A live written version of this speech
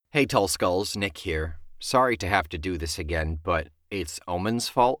Hey, Tall Skulls, Nick here. Sorry to have to do this again, but it's Omen's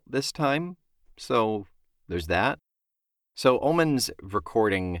fault this time, so there's that. So Omen's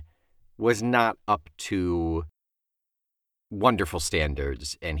recording was not up to wonderful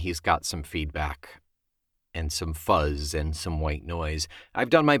standards, and he's got some feedback and some fuzz and some white noise. I've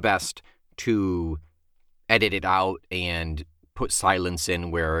done my best to edit it out and put silence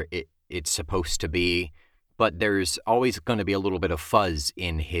in where it's supposed to be, but there's always going to be a little bit of fuzz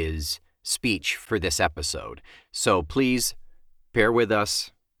in his speech for this episode. So please bear with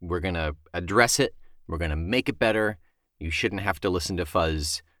us. We're going to address it. We're going to make it better. You shouldn't have to listen to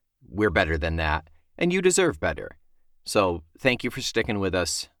fuzz. We're better than that, and you deserve better. So thank you for sticking with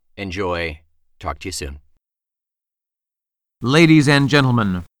us. Enjoy. Talk to you soon. Ladies and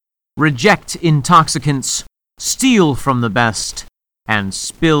gentlemen, reject intoxicants, steal from the best, and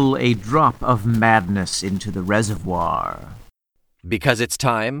spill a drop of madness into the reservoir. Because it's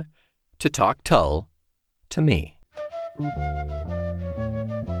time to talk Tull to me.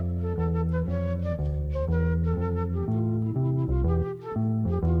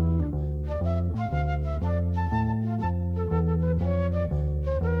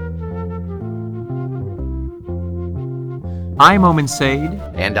 I'm Omen Sade.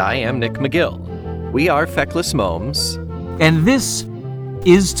 And I am Nick McGill. We are Feckless Momes. And this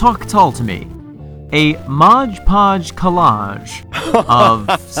is Talk Tull to Me, a Mod Podge collage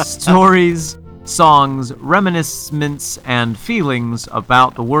of stories, songs, reminiscements, and feelings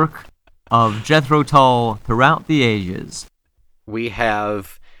about the work of Jethro Tull throughout the ages. We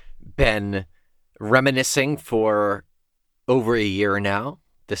have been reminiscing for over a year now.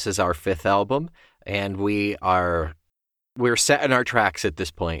 This is our 5th album, and we're set in our tracks at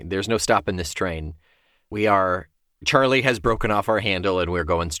this point. There's no stopping this train. Charlie has broken off our handle and we're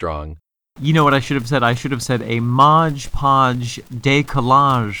going strong. You know what I should have said? I should have said a Mod Podge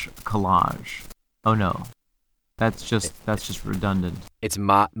décollage collage. Oh no. That's just redundant. It's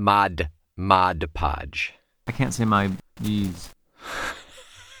Mod Podge. I can't say my E's.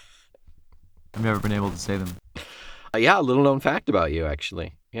 I've never been able to say them. Yeah, a little known fact about you,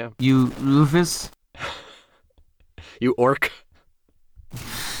 actually. Yeah. You Rufus? You orc.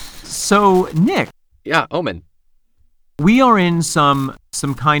 So, Nick. Yeah, Omen. We are in some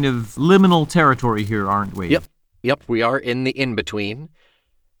kind of liminal territory here, aren't we? Yep, we are in the in-between.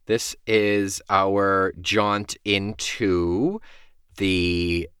 This is our jaunt into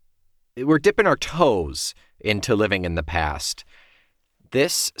we're dipping our toes into living in the past.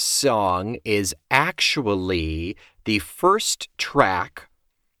 This song is actually the first track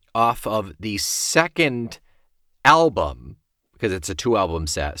off of the second album, because it's a 2-album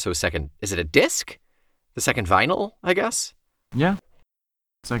set. So is it a disc? The second vinyl, I guess? Yeah.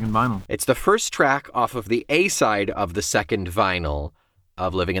 Second vinyl. It's the first track off of the A-side of the second vinyl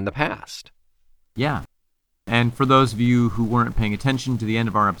of Living in the Past. Yeah. And for those of you who weren't paying attention to the end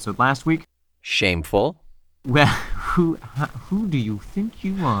of our episode last week... Shameful. Well, who do you think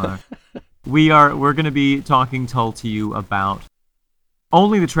you are? We're going to be talking Tull to you about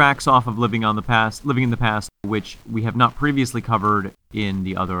only the tracks off of Living in the Past, which we have not previously covered in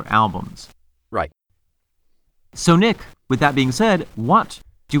the other albums. Right. So, Nick, with that being said, what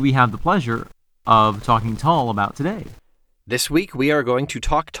do we have the pleasure of talking Tull about today? This week we are going to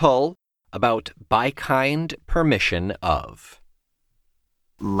talk Tull about By Kind Permission Of.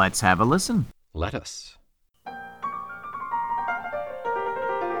 Let's have a listen. Let us.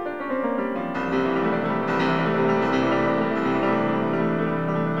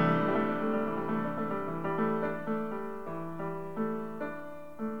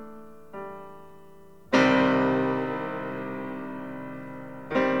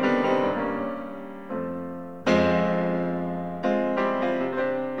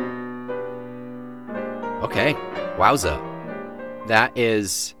 Okay, wowza. That's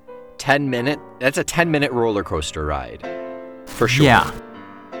a 10-minute roller coaster ride. For sure. Yeah.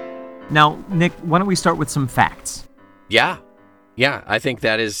 Now, Nick, why don't we start with some facts? Yeah, I think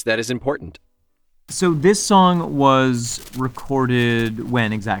that is important. So this song was recorded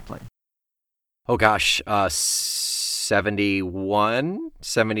when exactly? Oh gosh, 71,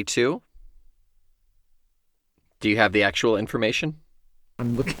 72? Do you have the actual information?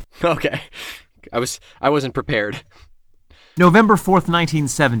 I'm looking. Okay. I wasn't prepared. November 4th,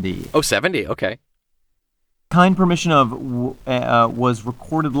 1970. Oh, 70, okay. Kind Permission Of was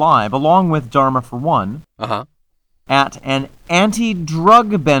recorded live, along with Dharma for One, at an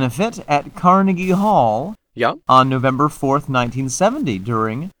anti-drug benefit at Carnegie Hall on November 4th, 1970,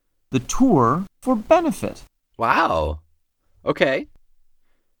 during the tour for benefit. Wow. Okay.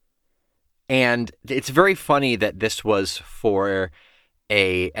 And it's very funny that this was for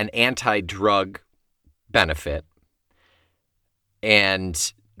an anti-drug benefit,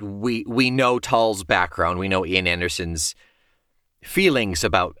 and we know Tull's background. We know Ian Anderson's feelings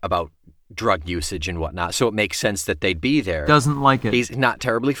about drug usage and whatnot, so it makes sense that they'd be there. Doesn't like it. He's not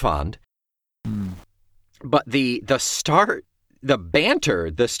terribly fond. But the starting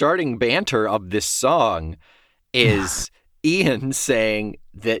banter of this song is Ian saying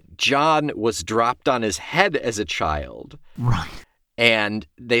that John was dropped on his head as a child. Right. And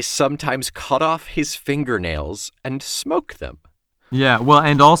they sometimes cut off his fingernails and smoke them. Yeah, well,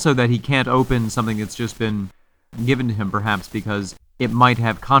 and also that he can't open something that's just been given to him, perhaps because it might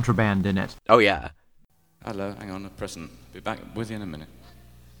have contraband in it. Oh, yeah. Hello, hang on, a present. Be back with you in a minute.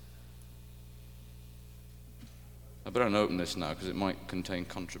 I better not open this now because it might contain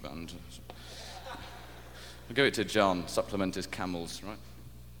contraband. I'll give it to John, supplement his camels, right?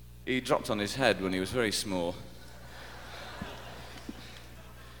 He dropped on his head when he was very small.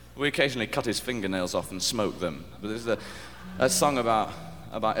 We occasionally cut his fingernails off and smoked them, but this is a song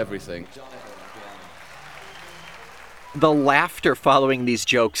about everything. The laughter following these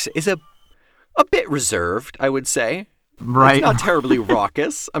jokes is a bit reserved, I would say. Right. It's not terribly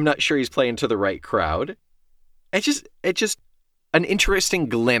raucous. I'm not sure he's playing to the right crowd. It's just an interesting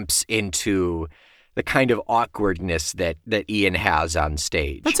glimpse into the kind of awkwardness that Ian has on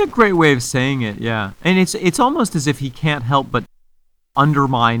stage. That's a great way of saying it, yeah. And it's almost as if he can't help but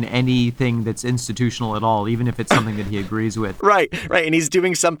undermine anything that's institutional at all, even if it's something that he agrees with. Right. And he's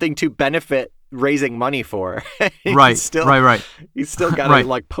doing something to benefit raising money for. Right. He's still got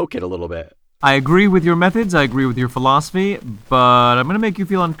to poke it a little bit. I agree with your methods, I agree with your philosophy, but I'm going to make you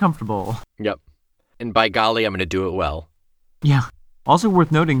feel uncomfortable. Yep. And by golly, I'm going to do it well. Yeah. Also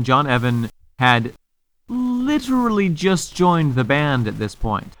worth noting, John Evan had literally just joined the band at this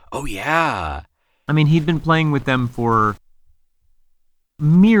point. Oh, yeah. I mean, he'd been playing with them for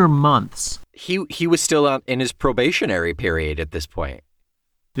mere months. He was still in his probationary period at this point.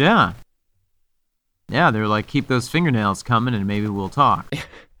 Yeah. Yeah, they're like, keep those fingernails coming and maybe we'll talk.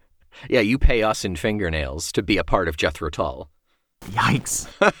 Yeah, you pay us in fingernails to be a part of Jethro Tull. Yikes.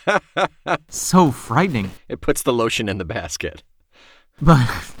 So frightening. It puts the lotion in the basket.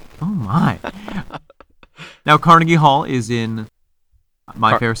 But, oh my. Now, Carnegie Hall is in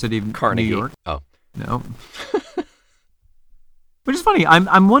my fair city of Carnegie. New York. Oh. No. Which is funny.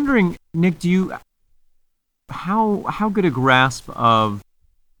 I'm wondering, Nick, how good a grasp of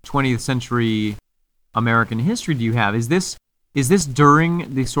 20th century American history do you have? Is this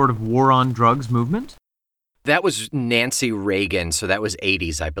during the sort of war on drugs movement? That was Nancy Reagan, so that was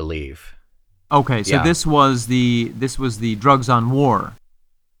 80s, I believe. Okay, so yeah. This was the drugs on war.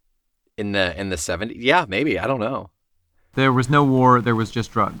 In the 70s? Yeah, maybe. I don't know. There was no war, there was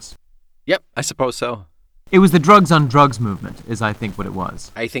just drugs. Yep, I suppose so. It was the drugs on drugs movement, is I think what it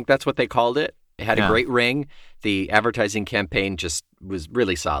was. I think that's what they called it. It had a great ring. The advertising campaign just was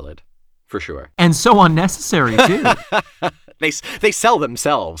really solid, for sure. And so unnecessary, too. They sell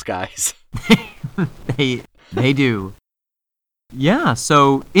themselves, guys. They do. Yeah,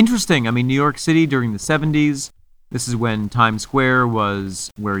 so interesting. I mean, New York City during the 70s, this is when Times Square was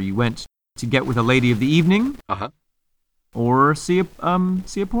where you went to get with a lady of the evening. Uh-huh. Or see a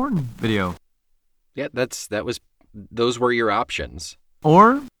porn video. Yeah, those were your options.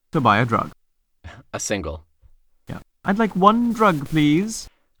 Or to buy a drug. A single. Yeah. I'd like one drug, please.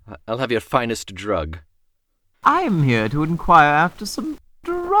 I'll have your finest drug. I am here to inquire after some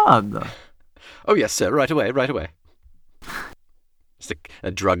drug. Oh, yes, sir. Right away. It's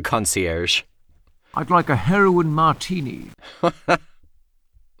a drug concierge. I'd like a heroin martini.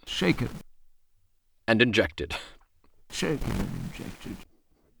 Shaken. And injected. Shaken and injected.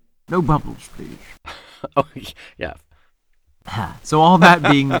 No bubbles, please. Oh, yeah. So all that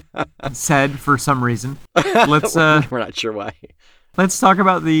being said, for some reason, let's we're not sure why. Let's talk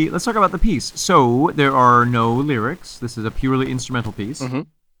about the piece. So there are no lyrics. This is a purely instrumental piece. Mm-hmm.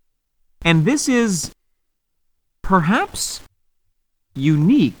 And this is perhaps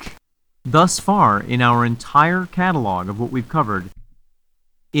unique thus far in our entire catalog of what we've covered,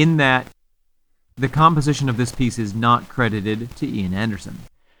 in that the composition of this piece is not credited to Ian Anderson.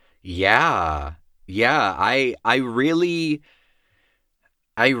 Yeah. I really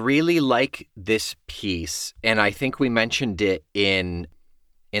like this piece, and I think we mentioned it in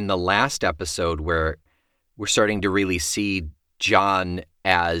the last episode where we're starting to really see John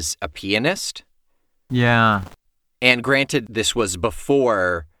as a pianist. Yeah. And granted, this was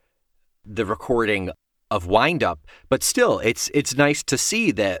before the recording of Wind Up, but still, it's nice to see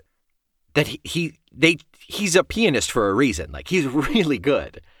that he's a pianist for a reason. Like, he's really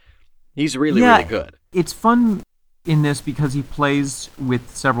good. He's really good. It's fun in this because he plays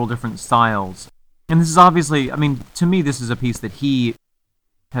with several different styles. And this is obviously, I mean, to me, this is a piece that he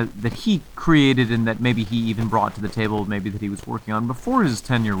created and that maybe he even brought to the table, maybe that he was working on before his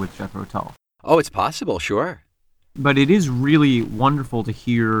tenure with Jethro Tull. Oh, it's possible, sure. But it is really wonderful to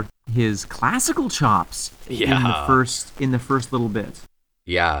hear his classical chops in the first little bit.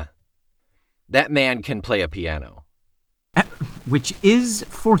 Yeah. That man can play a piano. Which is,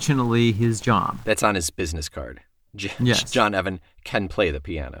 fortunately, his job. That's on his business card. Yes. John Evan can play the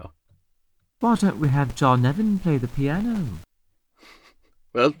piano. Why don't we have John Evan play the piano?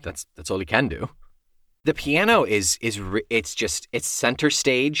 Well, that's all he can do. The piano it's center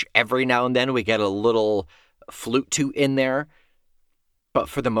stage. Every now and then we get a little flute toot in there. But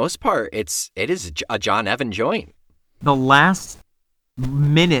for the most part, it is a John Evan joint. The last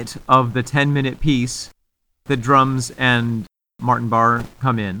minute of the 10-minute piece, the drums and Martin Barre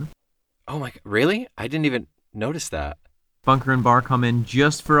come in. Oh my, really? I didn't even notice that. Bunker and Barre come in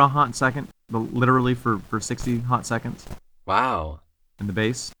just for a hot second, literally for 60 hot seconds. Wow. And the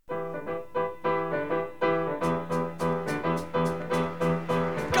bass.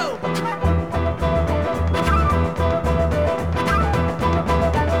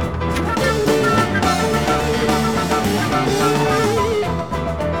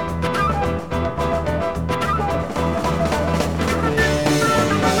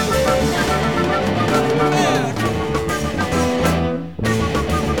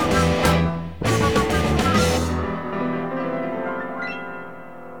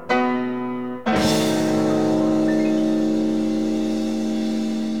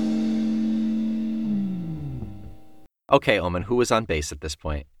 Okay, Omen, who was on bass at this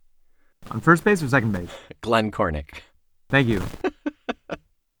point? On first base or second base? Glenn Cornick. Thank you.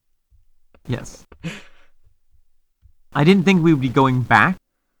 Yes. I didn't think we would be going back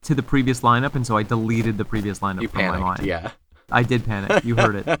to the previous lineup, and so I deleted the previous lineup from my mind. Yeah. I did panic. You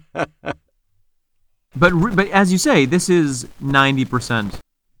heard it. But as you say, this is 90%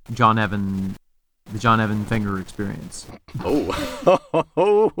 the John Evan finger experience.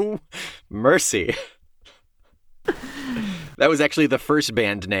 Oh, mercy. That was actually the first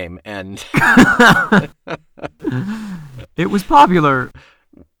band name, and it was popular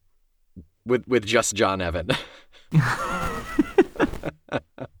with just John Evan.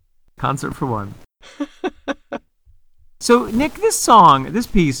 Concert for one. So, Nick, this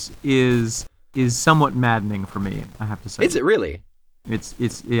piece is somewhat maddening for me, I have to say. Is it really? It's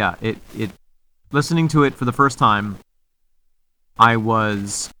listening to it for the first time, I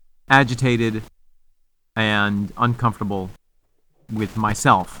was agitated and uncomfortable with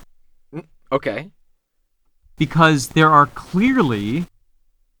myself. Okay. Because there are clearly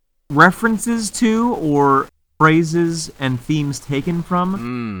references to or phrases and themes taken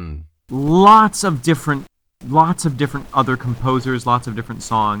from lots of different other composers, lots of different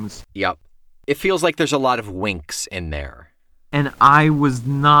songs. Yep. It feels like there's a lot of winks in there. And I was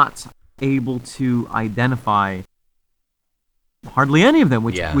not able to identify hardly any of them,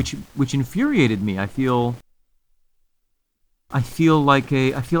 which infuriated me. I feel like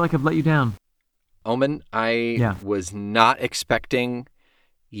I've let you down. Omen, I was not expecting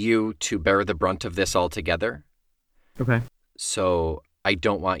you to bear the brunt of this altogether. Okay. So I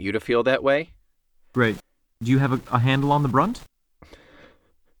don't want you to feel that way. Great. Do you have a handle on the brunt?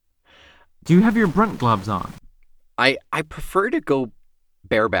 Do you have your brunt gloves on? I prefer to go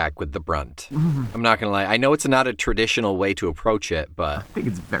bareback with the brunt. I'm not gonna lie. I know it's not a traditional way to approach it, but I think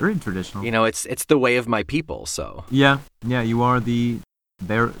it's very traditional. You know, it's the way of my people. So yeah, you are the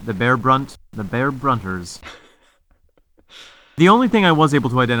bear brunters. The only thing I was able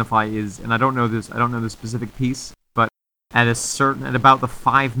to identify is, and I don't know the specific piece, but at about the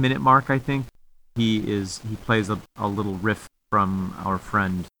 5-minute mark, I think he plays a little riff from our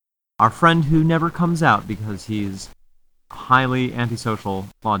friend who never comes out because he's highly antisocial,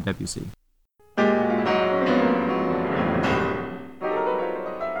 Claude Debussy.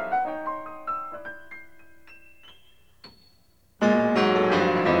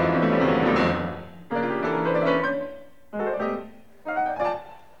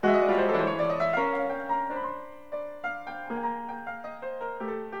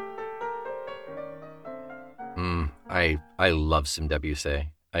 I love some Debussy.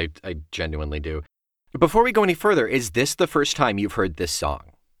 I genuinely do. Before we go any further, is this the first time you've heard this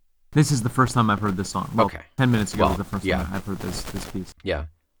song? This is the first time I've heard this song. Well, okay. 10 minutes ago was the first time I've heard this piece. Yeah.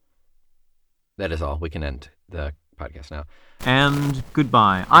 That is all. We can end the podcast now. And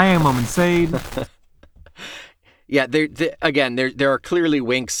goodbye. I am Omen Sade. Yeah, there are clearly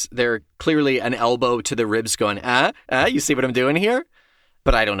winks. There are clearly an elbow to the ribs going, you see what I'm doing here?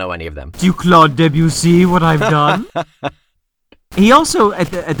 but I don't know any of them. Do Claude Debussy what I've done? He also, at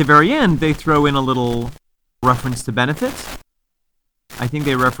the very end, they throw in a little reference to Benefits. I think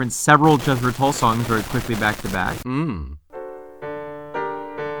they reference several Jethro Tull songs very quickly back to back.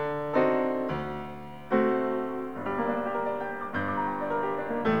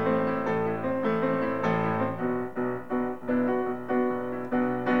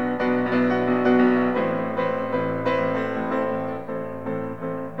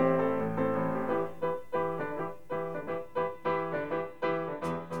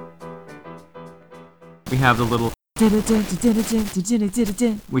 We have the little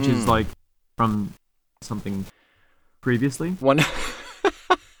which is like from something previously. One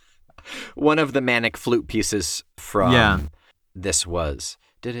of the manic flute pieces from this was.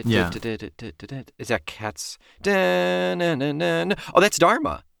 Is that Cats? Oh, that's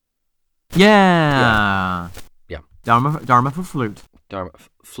Dharma. Yeah. Dharma for flute.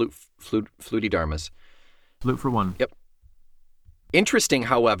 Fluty Dharmas. Flute for one. Yep. Interesting,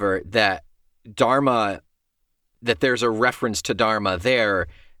 however, that Dharma, that there's a reference to Dharma there,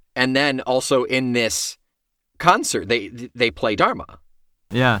 and then also in this concert they play Dharma.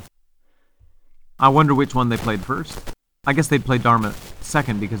 Yeah. I wonder which one they played first. I guess they played Dharma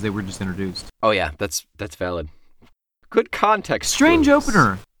second because they were just introduced. Oh yeah, that's valid. Good context. Strange clues.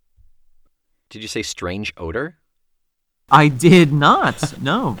 opener. Did you say strange odor? I did not.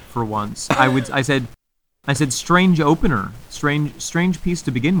 No, for once. I said strange opener. Strange piece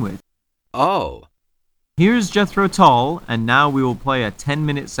to begin with. Oh. Here's Jethro Tull, and now we will play a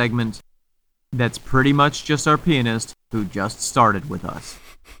 10-minute segment that's pretty much just our pianist who just started with us.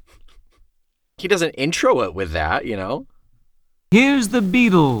 He doesn't intro it with that, you know? Here's the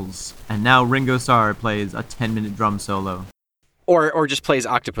Beatles, and now Ringo Starr plays a 10-minute drum solo. Or just plays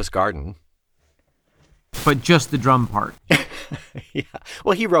Octopus Garden. But just the drum part. Yeah.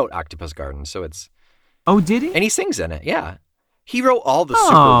 Well, he wrote Octopus Garden, so it's... Oh, did he? And he sings in it, yeah. He wrote all the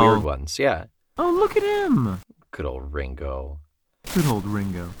super weird ones, yeah. Oh, look at him. Good old Ringo. Good old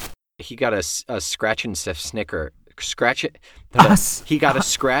Ringo. He got a scratch and sniff snicker. Scratch it. He got a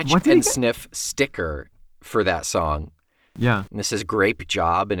scratch and sniff sticker for that song. Yeah. And this says Grape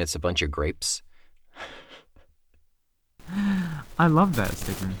Job, and it's a bunch of grapes. I love that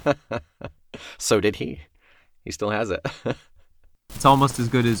sticker. So did he. He still has it. It's almost as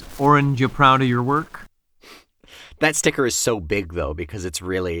good as Orange, you're proud of your work. That sticker is so big, though, because it's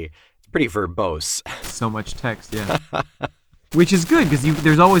pretty verbose. So much text, yeah. Which is good, because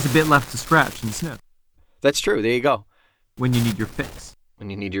there's always a bit left to scratch and sniff. That's true. There you go. When you need your fix. When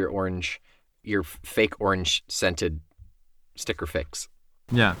you need your fake orange scented sticker fix.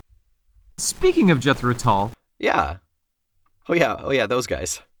 Yeah. Speaking of Jethro Tull. Yeah. Oh yeah, those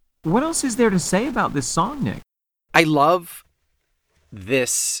guys. What else is there to say about this song, Nick? I love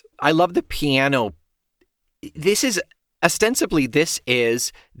this. I love the piano. This is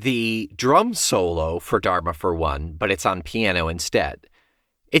the drum solo for Dharma for One, but it's on piano instead.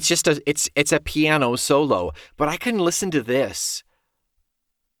 It's just it's a piano solo, but I can listen to this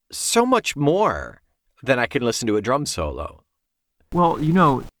so much more than I can listen to a drum solo. Well, you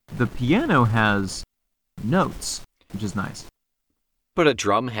know, the piano has notes, which is nice. But a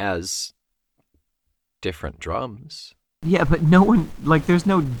drum has different drums. Yeah, but no one, like, there's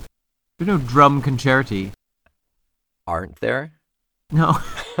no drum concerti. Aren't there? No.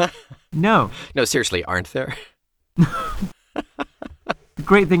 No. No, seriously, aren't there? The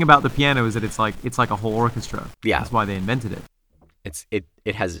great thing about the piano is that it's like a whole orchestra. Yeah. That's why they invented it.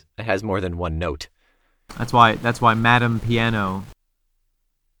 It has more than one note. That's why Madame Piano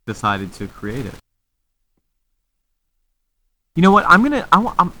decided to create it. You know what? I'm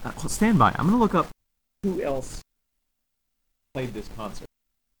stand by. I'm gonna look up who else played this concert.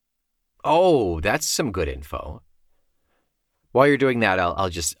 Oh, that's some good info. While you're doing that,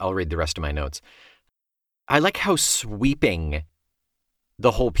 I'll read the rest of my notes. I like how sweeping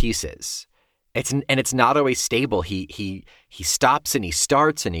the whole piece is. It's not always stable. He stops and he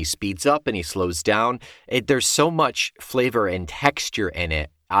starts and he speeds up and he slows down. There's so much flavor and texture in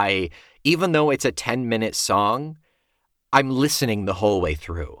it. Even though it's a 10-minute song, I'm listening the whole way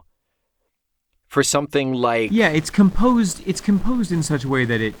through. For something like... Yeah, it's composed in such a way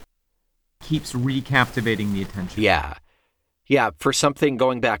that it keeps recaptivating the attention. Yeah. Yeah, for something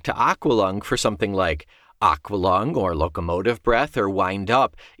going back to Aqualung, for something like Aqualung or Locomotive Breath or Wind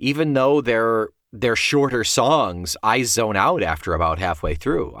Up, even though they're shorter songs, I zone out after about halfway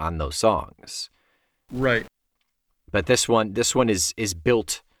through on those songs. Right. But this one is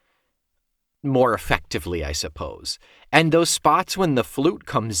built more effectively, I suppose. And those spots when the flute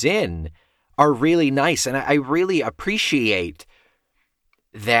comes in are really nice, and I really appreciate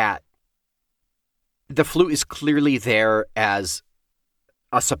that the flute is clearly there as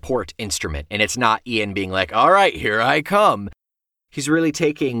a support instrument, and it's not Ian being like, all right, here I come. He's really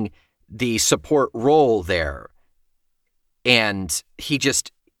taking the support role there. And he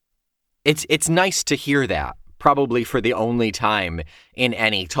just, it's nice to hear that, probably for the only time in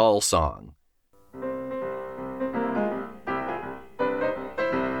any Tull song.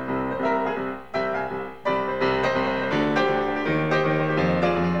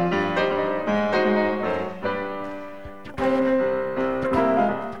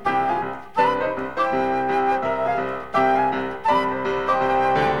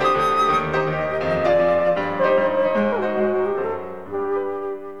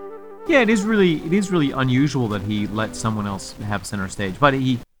 Yeah, it is really unusual that he let someone else have center stage, but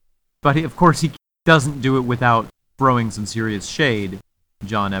of course he doesn't do it without throwing some serious shade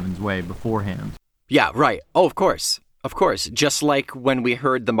John Evans' way beforehand. Yeah, right. Oh, of course. Just like when we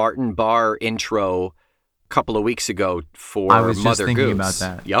heard the Martin Barre intro a couple of weeks ago for Mother Goose. I was just thinking about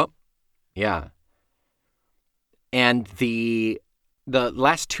that. Yep. Yeah. And the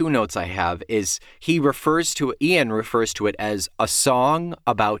last two notes I have is Ian refers to it as a song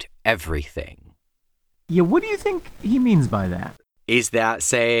about everything. Yeah, what do you think he means by that? Is that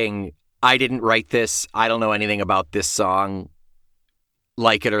saying, I didn't write this, I don't know anything about this song,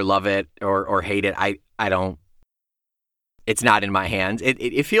 like it or love it or hate it, I don't, it's not in my hands.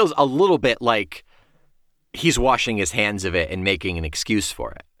 It feels a little bit like he's washing his hands of it and making an excuse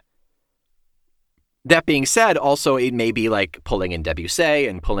for it. That being said, also it may be like pulling in Debussy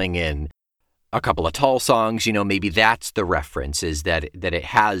and pulling in a couple of Tull songs. Maybe that's the reference, is that it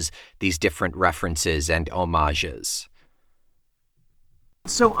has these different references and homages.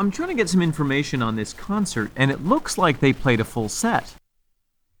 So I'm trying to get some information on this concert, and it looks like they played a full set.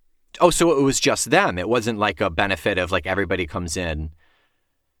 Oh, so it was just them. It wasn't like a benefit of like everybody comes in.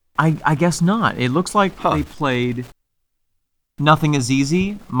 I guess not. It looks like they played Nothing Is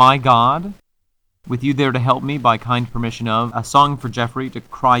Easy, My God, With You There to Help Me, By Kind Permission Of, A Song for Jeffrey, To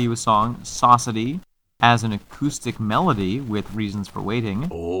Cry You a Song, Saucity, as an acoustic melody with Reasons for Waiting.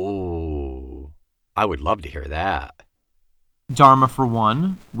 Oh, I would love to hear that. Dharma for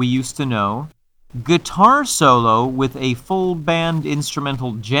One, We Used to Know, guitar solo with a full band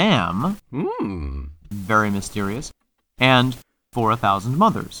instrumental jam. Very mysterious. And For 1,000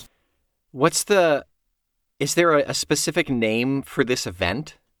 Mothers. Is there a specific name for this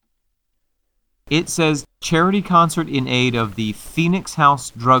event? It says charity concert in aid of the Phoenix House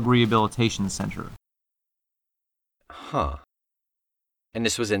Drug Rehabilitation Center. Huh. And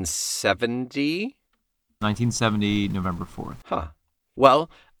this was in 1970, November 4th. Huh. Well,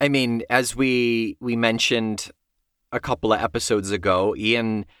 I mean, as we mentioned a couple of episodes ago,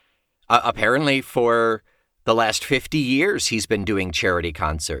 Ian, apparently for the last 50 years, he's been doing charity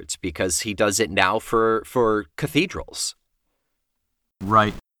concerts because he does it now for cathedrals.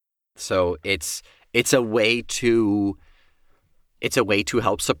 Right. So it's a way to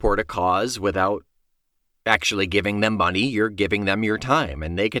help support a cause without actually giving them money. You're giving them your time,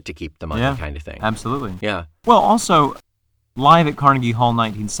 and they get to keep the money, kind of thing. Absolutely. Yeah. Well, also, Live at Carnegie Hall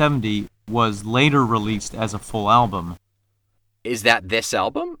 1970 was later released as a full album. Is that this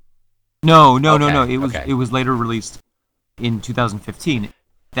album? No. It was later released in 2015.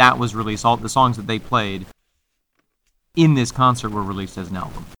 That was released. All the songs that they played in this concert were released as an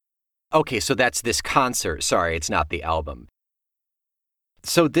album. Okay, so that's this concert. Sorry, it's not the album.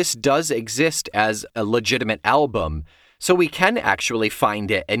 So this does exist as a legitimate album, so we can actually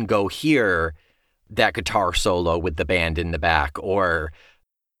find it and go hear that guitar solo with the band in the back, or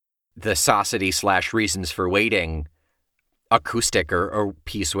the Saucity / Reasons for Waiting acoustic or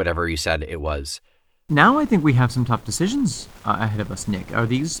piece, whatever you said it was. Now I think we have some tough decisions ahead of us, Nick. Are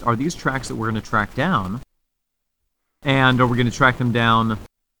these tracks that we're going to track down? And are we going to track them down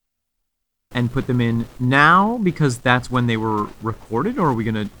and put them in now because that's when they were recorded, or are we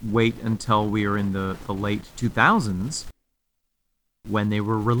going to wait until we are in the late 2000s when they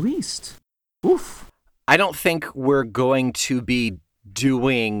were released? Oof. I don't think we're going to be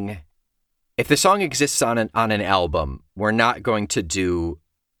doing... If the song exists on an album, we're not going to do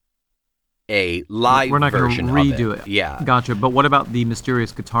a live version of it. We're not going to redo it. Yeah. Gotcha. But what about the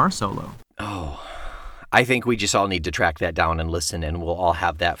mysterious guitar solo? Oh, I think we just all need to track that down and listen, and we'll all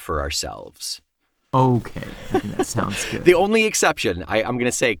have that for ourselves. Okay. I think that sounds good. The only exception, I'm going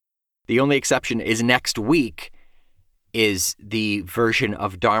to say, the only exception is next week is the version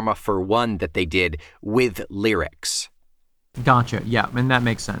of Dharma for One that they did with lyrics. Gotcha. Yeah, and that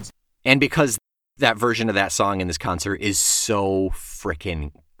makes sense. And because that version of that song in this concert is so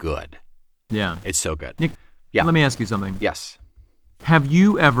freaking good. Yeah. It's so good. Nick, yeah. Let me ask you something. Yes. Have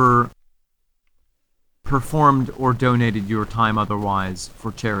you ever performed or donated your time otherwise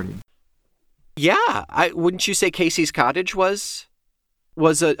for charity? Yeah, wouldn't you say Casey's Cottage was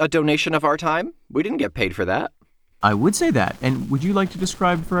a donation of our time? We didn't get paid for that. I would say that. And would you like to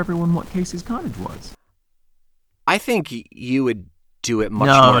describe for everyone what Casey's Cottage was? I think you would do it much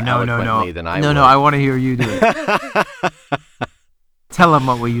more eloquently than I would. No, I want to hear you do it. Tell them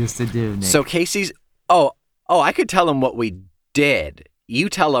what we used to do, Nick. So Casey's... Oh, I could tell them what we did. You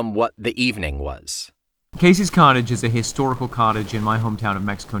tell them what the evening was. Casey's Cottage is a historical cottage in my hometown of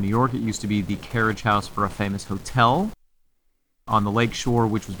Mexico, New York. It used to be the carriage house for a famous hotel on the lakeshore,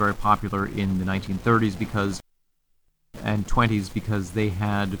 which was very popular in the 1930s and 20s because they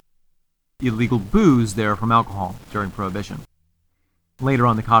had illegal booze there from alcohol during Prohibition. Later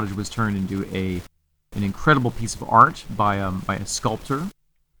on, the cottage was turned into an incredible piece of art by a sculptor.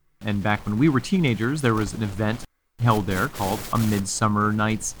 And back when we were teenagers, there was an event held there called A Midsummer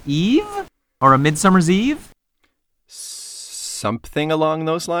Night's Eve? Or A Midsummer's Eve? Something along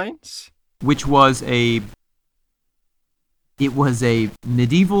those lines? Which was it was a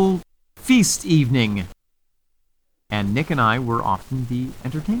medieval feast evening. And Nick and I were often the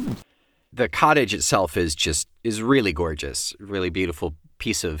entertainment. The cottage itself is really gorgeous, really beautiful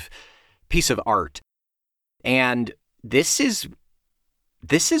piece of art. And this is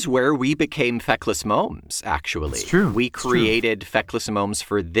where we became Feckless Momes, actually. It's true. We created Feckless Momes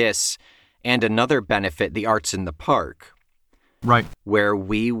for this and another benefit, the Arts in the Park. Right. Where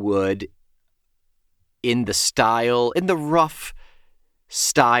we would, in the rough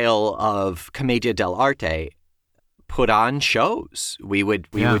style of Commedia dell'arte, put on shows. We would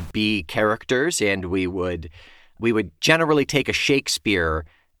be characters, and we would generally take a Shakespeare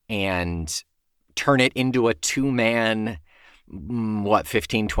and turn it into a 2-man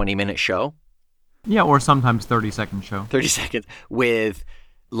 15, 20-minute show? Yeah, or sometimes 30-second show. 30 seconds with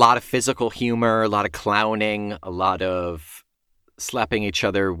a lot of physical humor, a lot of clowning, a lot of slapping each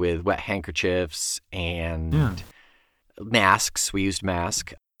other with wet handkerchiefs and masks. We used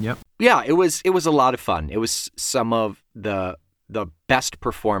masks. Yep. Yeah, it was a lot of fun. It was some of the best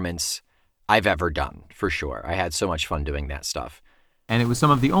performance I've ever done, for sure. I had so much fun doing that stuff. And it was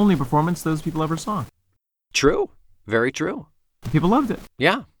some of the only performance those people ever saw. True. Very true. People loved it.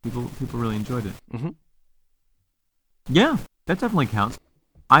 Yeah. People really enjoyed it. Mm-hmm. Yeah, that definitely counts.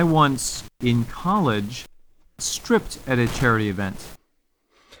 I once, in college, stripped at a charity event.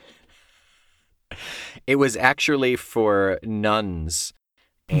 It was actually for nuns,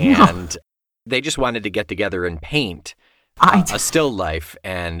 and they just wanted to get together and paint a still life,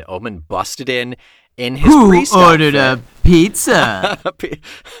 and Omen busted in his priest Who ordered a pizza?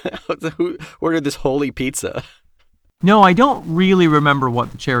 Who ordered this holy pizza? No, I don't really remember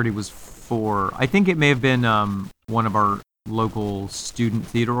what the charity was for. I think it may have been one of our local student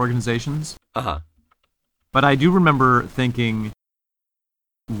theater organizations. Uh-huh. But I do remember thinking,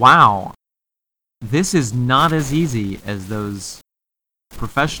 wow, this is not as easy as those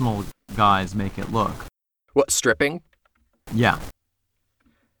professional guys make it look. What, stripping? Yeah.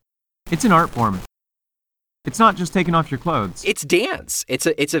 It's an art form. It's not just taking off your clothes. It's dance. It's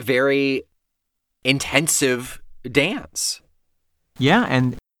a very intensive dance. Yeah,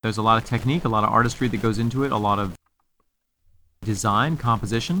 and there's a lot of technique, a lot of artistry that goes into it, a lot of design,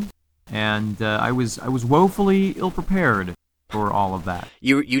 composition, and I was woefully ill-prepared for all of that.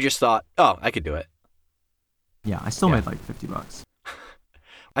 You just thought, oh, I could do it. Yeah, I still made like $50.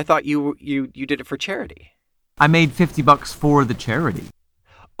 I thought you did it for charity. I made $50 for the charity.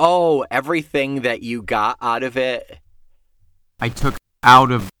 Oh, everything that you got out of it? I took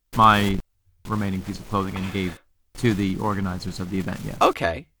out of my remaining piece of clothing and gave to the organizers of the event, yes.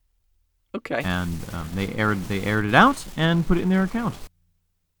 Okay. And they aired it out and put it in their account.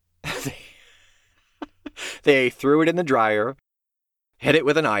 They threw it in the dryer, hit it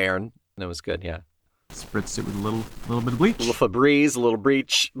with an iron, and it was good, yeah. Spritzed it with a little bit of bleach. A little Febreze, a little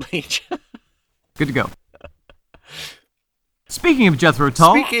bleach. Good to go. Speaking of Jethro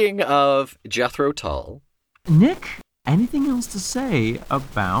Tull. Nick, anything else to say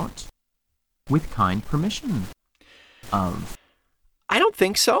about With Kind Permission of? I don't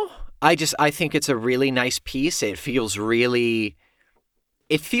think so. I think it's a really nice piece. It feels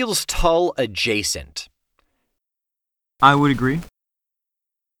Tull adjacent. I would agree.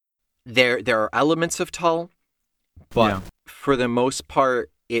 There are elements of Tull, but for the most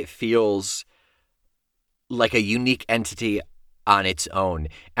part, it feels like a unique entity on its own.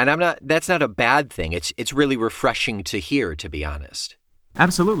 And that's not a bad thing. It's really refreshing to hear, to be honest.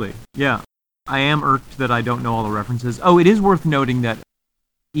 Absolutely. Yeah. I am irked that I don't know all the references. Oh, it is worth noting that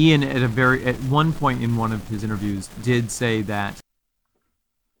Ian at one point in one of his interviews did say that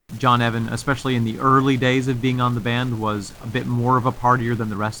John Evan, especially in the early days of being on the band, was a bit more of a partier than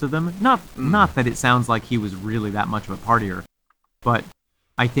the rest of them. Not that it sounds like he was really that much of a partier, but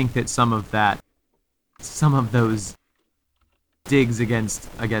I think that some of those digs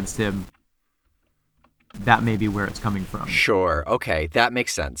against him, that may be where it's coming from. Sure. Okay, that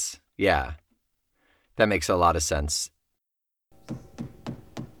makes sense. Yeah. That makes a lot of sense.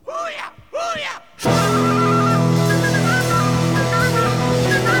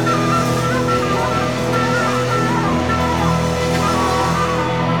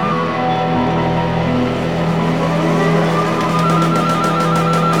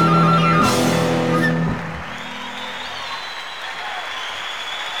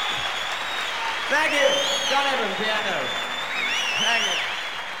 Thank you, John Evan, piano. Thank you.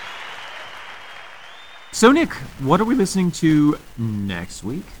 So, Nick, what are we listening to next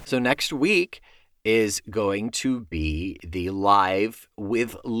week? So next week is going to be the live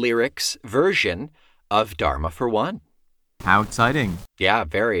with lyrics version of Dharma for One. How exciting. Yeah,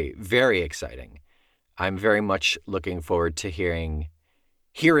 very, very exciting. I'm very much looking forward to hearing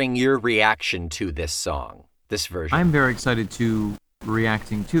your reaction to this song, this version. I'm very excited to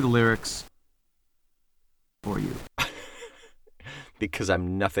reacting to the lyrics for you. Because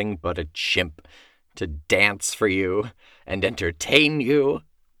I'm nothing but a chimp to dance for you and entertain you.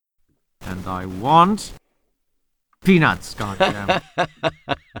 And I want peanuts, goddamn.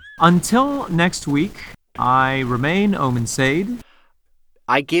 Until next week, I remain Omen Sade.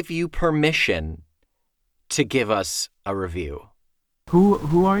 I give you permission to give us a review.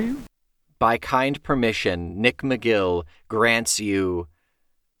 Who are you? By kind permission, Nick McGill grants you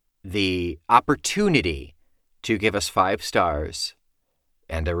the opportunity to give us 5 stars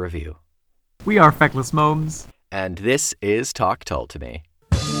and a review. We are Feckless Momes. And this is Talk Tull to Me.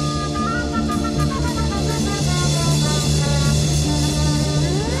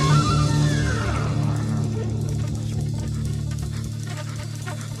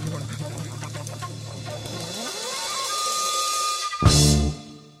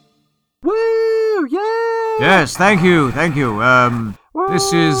 Woo! Yay! Yes, thank you.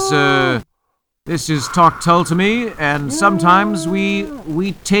 This is Talk Tull to Me, and sometimes we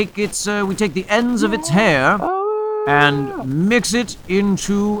take the ends of its hair and mix it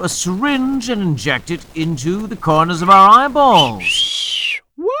into a syringe and inject it into the corners of our eyeballs.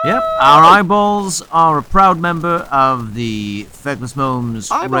 Yep, our eyeballs are a proud member of the Feckless Momes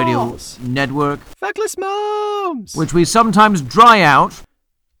Radio Network. Feckless Momes! Which we sometimes dry out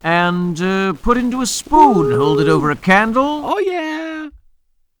and put into a spoon, hold it over a candle. Oh, yeah!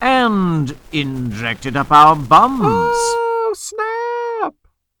 And inject it up our bums. Oh, snap!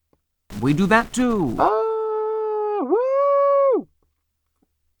 We do that too. Oh, woo!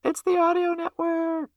 It's the Audio Network.